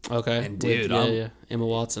 Okay. And dude, yeah, Emma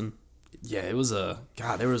Watson. Yeah, it was there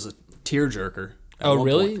was a tearjerker. at Oh, one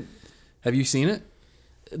really? point. Have you seen it?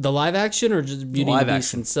 The live action or just Beauty live and the Beast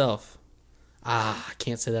action. itself? I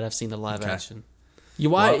can't say that I've seen the live Okay. action.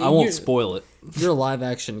 I won't spoil it. You're a live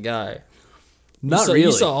action guy. Not You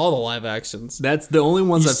really. saw all the live actions. That's the only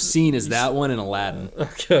ones I've seen is that one and Aladdin.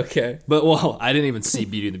 Okay. But I didn't even see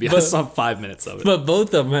Beauty and the Beast. I saw 5 minutes of it. But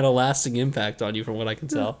both of them had a lasting impact on you, from what I can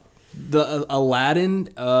tell. The Aladdin,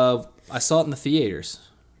 I saw it in the theaters.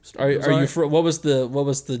 Are you? alright. What was the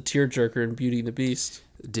tearjerker in Beauty and the Beast?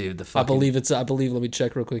 Dude, the I fucking... believe. Let me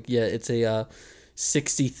check real quick. Yeah, it's a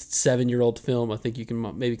 67-year-old film. I think you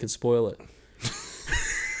can spoil it.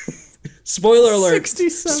 Spoiler alert!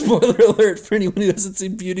 67. Spoiler alert for anyone who hasn't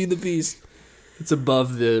seen Beauty and the Beast. It's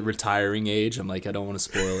above the retiring age. I'm like, I don't want to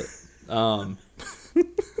spoil it.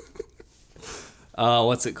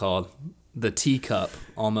 What's it called? The teacup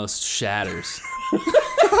almost shatters.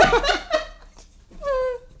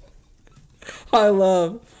 I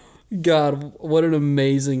love. God, what an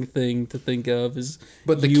amazing thing to think of is.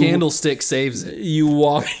 But the you- candlestick saves it. You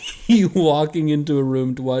walking into a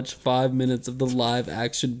room to watch 5 minutes of the live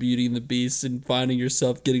action Beauty and the Beast and finding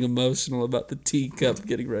yourself getting emotional about the teacup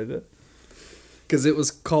getting ready to. Because it was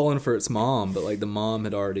calling for its mom, but like the mom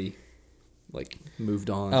had already moved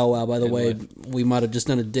on. Oh wow! By the in way, life. we might have just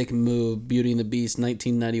done a dick move. Beauty and the Beast,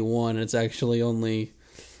 1991, and it's actually only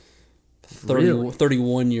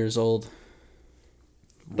 31 years old.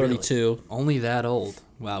 32. Really? Only that old.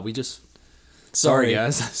 Wow, we just... Sorry,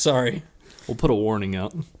 guys. Sorry. We'll put a warning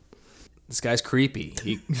out. This guy's creepy.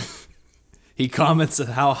 He comments on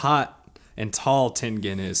how hot and tall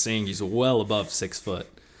Tengen is, saying he's well above 6 foot.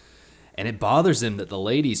 And it bothers him that the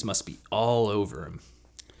ladies must be all over him.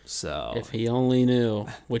 So If he only knew,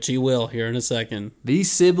 which he will here in a second. these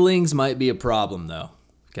siblings might be a problem, though.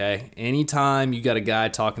 Okay? Anytime you got a guy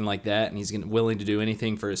talking like that and he's willing to do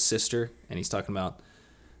anything for his sister, and he's talking about,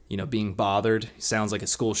 being bothered. He sounds like a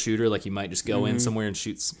school shooter, like he might just go in somewhere and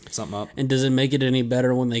shoot something up. And does it make it any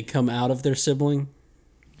better when they come out of their sibling?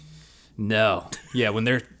 No. Yeah, when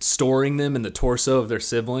they're storing them in the torso of their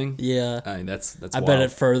sibling. Yeah. I mean, that's I wild. bet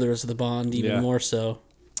it furthers the bond even Yeah. more so.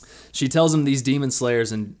 She tells him these demon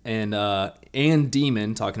slayers and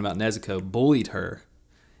Demon, talking about Nezuko, bullied her,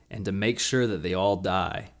 and to make sure that they all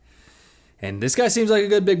die. And this guy seems like a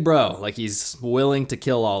good big bro. Like he's willing to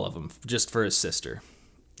kill all of them just for his sister.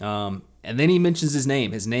 And then he mentions his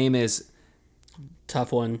name. His name is...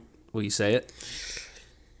 Tough one. Will you say it?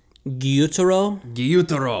 Gyutaro?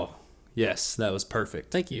 Gyutaro. Yes, that was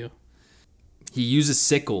perfect. Thank you. He uses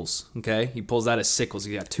sickles, okay? He pulls out his sickles.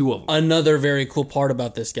 He got 2 of them. Another very cool part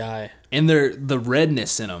about this guy. And the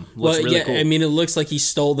redness in them looks Well, really yeah, cool. I mean, it looks like he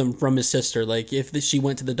stole them from his sister. Like, if she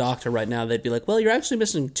went to the doctor right now, they'd be like, well, you're actually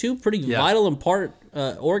missing 2 pretty vital and part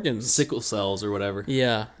organs. Sickle cells or whatever.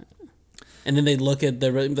 Yeah. And then they'd look at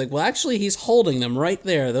the like, well, actually, he's holding them right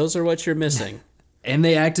there. Those are what you're missing. And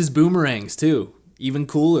they act as boomerangs, too. Even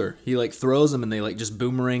cooler. He, throws them and they, just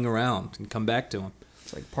boomerang around and come back to him.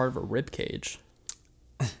 It's like part of a rib cage.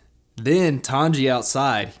 Then Tanji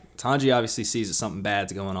outside. Tanji obviously sees that something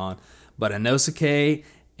bad's going on, but Inosuke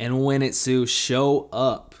and Wenitsu show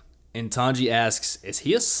up, and Tanji asks, "Is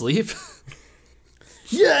he asleep?"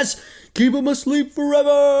 Yes! Keep him asleep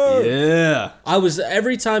forever! Yeah.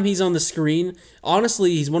 Every time he's on the screen,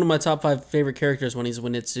 honestly, he's one of my top 5 favorite characters when he's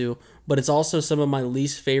Wenitsu, but it's also some of my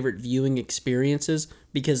least favorite viewing experiences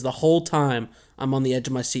because the whole time I'm on the edge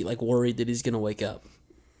of my seat, like worried that he's going to wake up.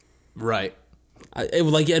 Right. It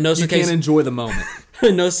was like You can't enjoy the moment.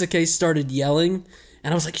 Inosuke started yelling,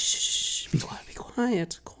 and I was like, shh, be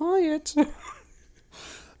quiet.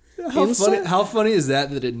 How funny is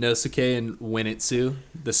that Inosuke and Wenitsu,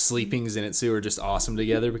 the sleeping Zenitsu, are just awesome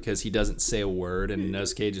together because he doesn't say a word and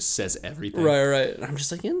Inosuke just says everything. Right. I'm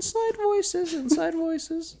just like, inside voices.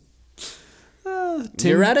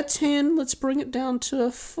 You're at a 10. Let's bring it down to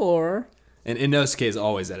a 4. And Inosuke is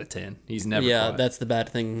always at a 10. He's never quiet. That's the bad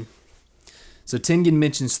thing. So Tengen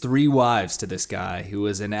mentions 3 wives to this guy who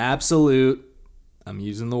is an absolute, I'm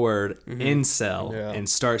using the word, incel, and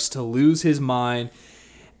starts to lose his mind.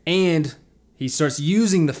 And he starts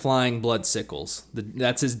using the flying blood sickles.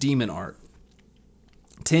 That's his demon art.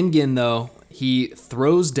 Tengen, though, he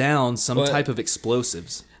throws down some type of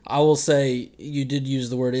explosives. I will say you did use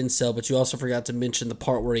the word incel, but you also forgot to mention the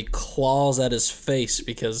part where he claws at his face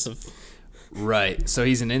because of... Right. So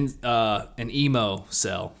he's an emo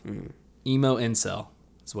cell. Emo incel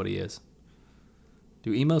is what he is.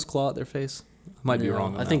 Do emos claw at their face? I might be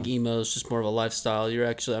wrong on I that think one. emo is just more of a lifestyle. You're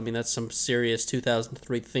actually, that's some serious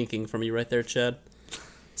 2003 thinking from you right there, Chad.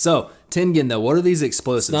 So, Tengen, though, what are these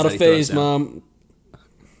explosives Not that a he throws phase, down? Mom.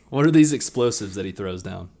 What are these explosives that he throws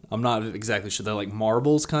down? I'm not exactly sure. They're like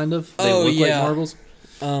marbles, kind of? They Oh, look yeah. like marbles?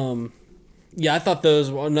 Yeah, I thought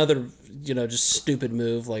those were another, just stupid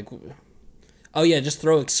move. Like, oh yeah, just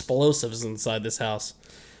throw explosives inside this house.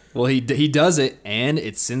 Well, he does it, and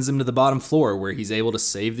it sends him to the bottom floor where he's able to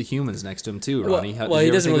save the humans next to him too. Ronnie, Well,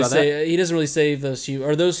 he doesn't really save those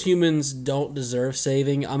humans, or those humans don't deserve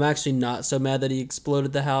saving. I'm actually not so mad that he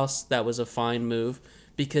exploded the house. That was a fine move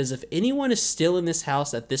because if anyone is still in this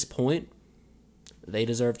house at this point, they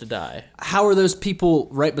deserve to die. How are those people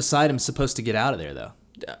right beside him supposed to get out of there, though?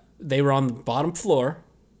 They were on the bottom floor.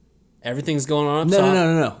 Everything's going on up top.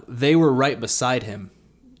 No. They were right beside him.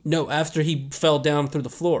 No, after he fell down through the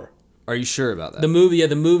floor. Are you sure about that? The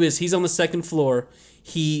move is he's on the second floor.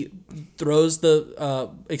 He throws the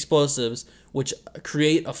explosives, which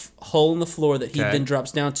create a hole in the floor that he then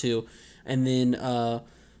drops down to, and then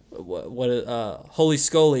Holy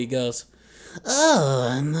Scully goes, Oh,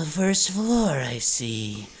 on the first floor, I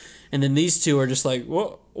see. and then these two are just like,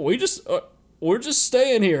 well, we're just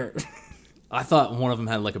staying here. I thought one of them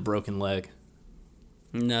had like a broken leg.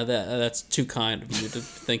 No, that's too kind of you to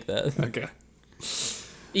think that. Okay.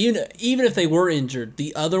 Even if they were injured,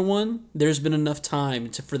 the other one, there's been enough time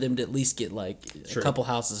for them to at least get like a couple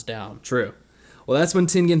houses down. True. Well, that's when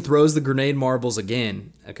Tengen throws the grenade marbles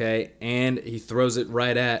again, okay? And he throws it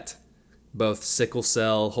right at both Sickle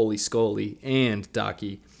Cell, Holy Scully, and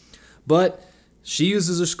Daki. But she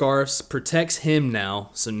uses her scarves, protects him now,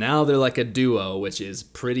 so now they're like a duo, which is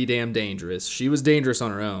pretty damn dangerous. She was dangerous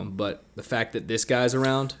on her own, but the fact that this guy's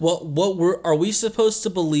around... Well, are we supposed to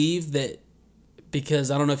believe that, because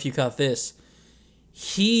I don't know if you caught this,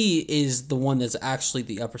 he is the one that's actually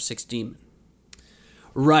the upper six demon?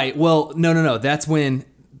 Right, well, no, that's when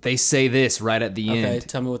they say this right at the end. Okay,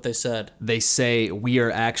 tell me what they said. They say, we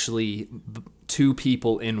are actually 2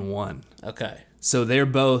 people in one. Okay. So they're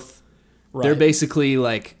both... Right. They're basically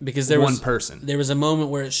like because one person. There was a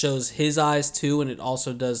moment where it shows his eyes too, and it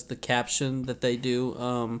also does the caption that they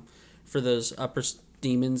do for those upper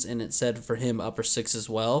demons, and it said for him upper six as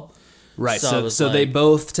well. Right. So they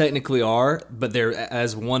both technically are, but they're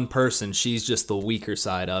as one person. She's just the weaker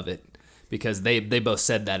side of it because they both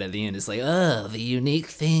said that at the end. It's like, Oh, the unique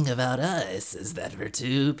thing about us is that we're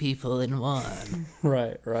 2 people in one.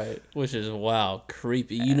 Right. Which is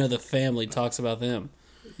creepy. The family talks about them.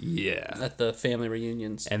 yeah. At the family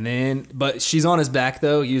reunions. And then, but she's on his back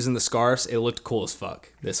though, using the scarves. It looked cool as fuck.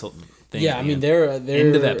 This whole thing. Yeah, I mean they're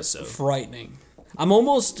end of episode. Frightening. I'm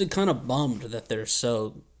almost kind of bummed that they're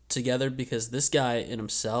so together because this guy in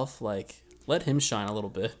himself, like, let him shine a little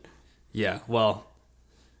bit. Yeah, well,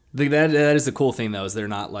 that is the cool thing though, is they're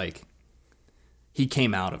not like he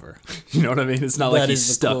came out of her. You know what I mean? It's not like he's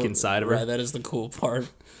stuck inside of her. Right, that is the cool part.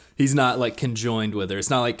 He's not like conjoined with her. It's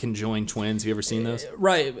not like conjoined twins. Have you ever seen those?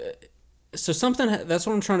 Right. So that's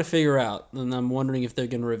what I'm trying to figure out, and I'm wondering if they're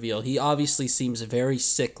going to reveal. He obviously seems very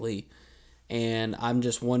sickly, and I'm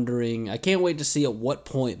just wondering. I can't wait to see at what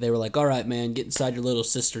point they were like, "All right, man, get inside your little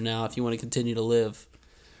sister now if you want to continue to live."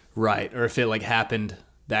 Right, or if it like happened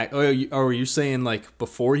That or were you saying like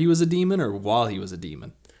before he was a demon or while he was a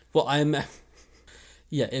demon? Well,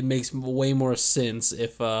 yeah, it makes way more sense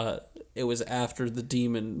if it was after the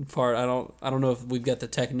demon part. I don't know if we've got the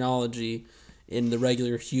technology in the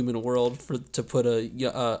regular human world to put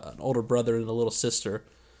an older brother and a little sister.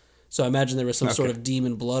 So I imagine there was some sort of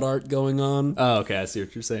demon blood art going on. Oh, okay, I see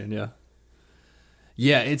what you're saying. Yeah,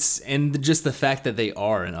 yeah. And just the fact that they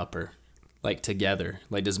are an upper, like together.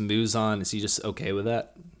 Like, does Muzan, is he just okay with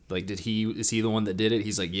that? Like, is he the one that did it?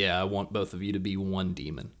 He's like, yeah, I want both of you to be one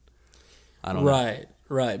demon. I don't know.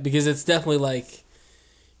 Right. Because it's definitely like,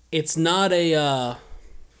 it's not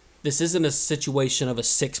this isn't a situation of a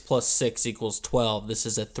 6 + 6 = 12. This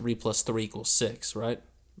is a 3 + 3 = 6, right?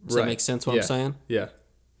 Does that make sense what I'm saying? Yeah.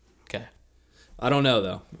 Okay. I don't know,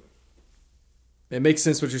 though. It makes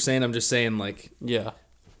sense what you're saying. I'm just saying, like, Yeah.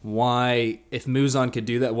 why, if Muzan could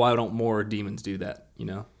do that, why don't more demons do that, you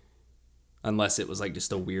know? Unless it was, like,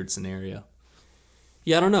 just a weird scenario.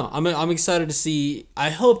 Yeah, I don't know. I'm excited to see. I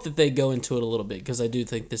hope that they go into it a little bit because I do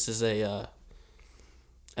think this is a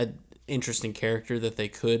interesting character that they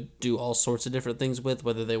could do all sorts of different things with.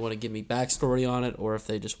 Whether they want to give me backstory on it or if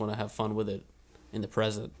they just want to have fun with it in the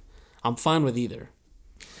present, I'm fine with either.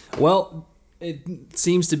 Well, it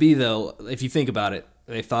seems to be though. If you think about it,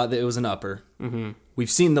 they thought that it was an upper. Mm-hmm. We've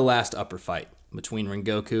seen the last upper fight between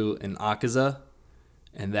Rengoku and Akaza,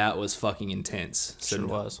 and that was fucking intense. So Sure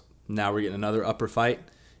was. Now we're getting another upper fight.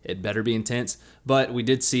 It better be intense. But we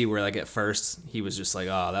did see where, like, at first he was just like,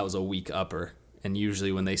 "Oh, that was a weak upper." And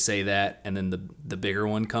usually when they say that, and then the bigger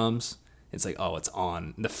one comes, it's like, "Oh, it's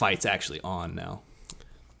on. The fight's actually on now."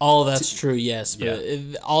 Oh, that's true, yes. But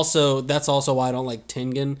Yeah. that's also why I don't like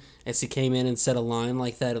Tengen, as he came in and said a line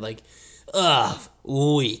like that, like,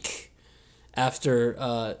 weak. After,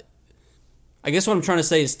 I guess what I'm trying to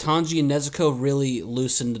say is Tanji and Nezuko really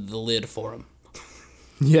loosened the lid for him.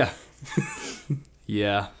 Yeah.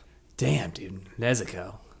 Yeah. Damn, dude.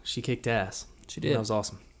 Nezuko. She kicked ass. She did. That was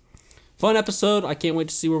awesome. Fun episode. I can't wait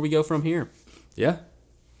to see where we go from here. Yeah.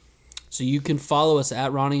 So you can follow us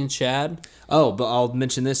at Ronnie and Chad. Oh, but I'll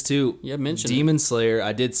mention this too. Yeah, mention it. Demon Slayer,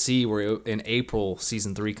 I did see where in April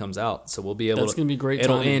season 3 comes out. So we'll be able That's gonna be great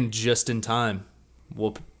It'll timing. end just in time.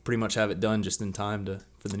 We'll pretty much have it done just in time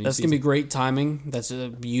for the new That's season. going to be great timing. That's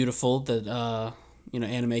beautiful that,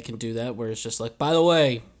 anime can do that, where it's just like, by the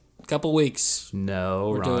way, a couple weeks. No,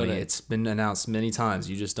 We're doing Ronnie, it. it's been announced many times.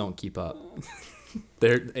 You just don't keep up.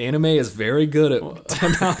 Their anime is very good at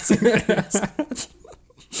announcing things.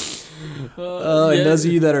 And those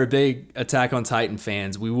of you that are big Attack on Titan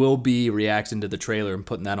fans, we will be reacting to the trailer and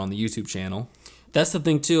putting that on the YouTube channel. That's the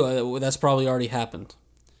thing, too. That's probably already happened.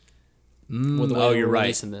 With the way You're we're right.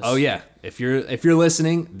 releasing this. Oh yeah, if you're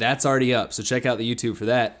listening, that's already up. So check out the YouTube for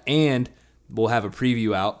that, and we'll have a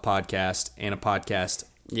preview out podcast and a podcast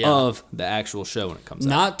of the actual show when it comes out.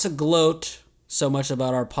 Not to gloat so much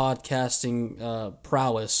about our podcasting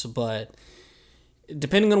prowess, but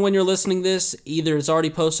depending on when you're listening this, either it's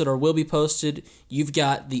already posted or will be posted. You've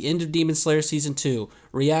got the end of Demon Slayer Season 2,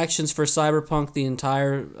 reactions for Cyberpunk, the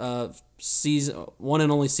entire season, one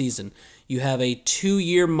and only season. You have a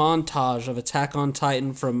 2-year montage of Attack on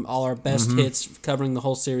Titan from all our best hits covering the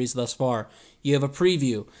whole series thus far. You have a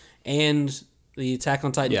preview and the Attack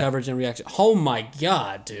on Titan coverage and reaction. Oh my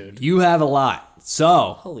god, dude. You have a lot.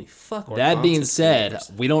 So Holy fuck. that being said,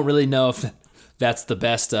 we don't really know if that's the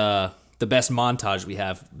best montage we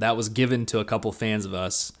have. That was given to a couple fans of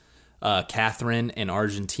us, Catherine and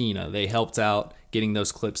Argentina. They helped out getting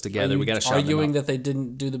those clips together. We got to shout them arguing out. that they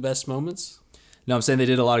didn't do the best moments? No, I'm saying they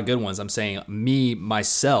did a lot of good ones. I'm saying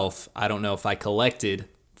myself, I don't know if I collected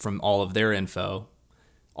from all of their info,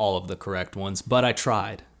 all of the correct ones, but I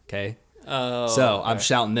tried, okay? Oh, So okay. I'm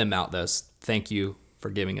shouting them out, though. Thank you for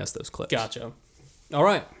giving us those clips. Gotcha. All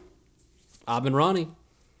right. I've been Ronnie.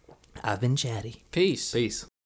 I've been chatty. Peace. Peace.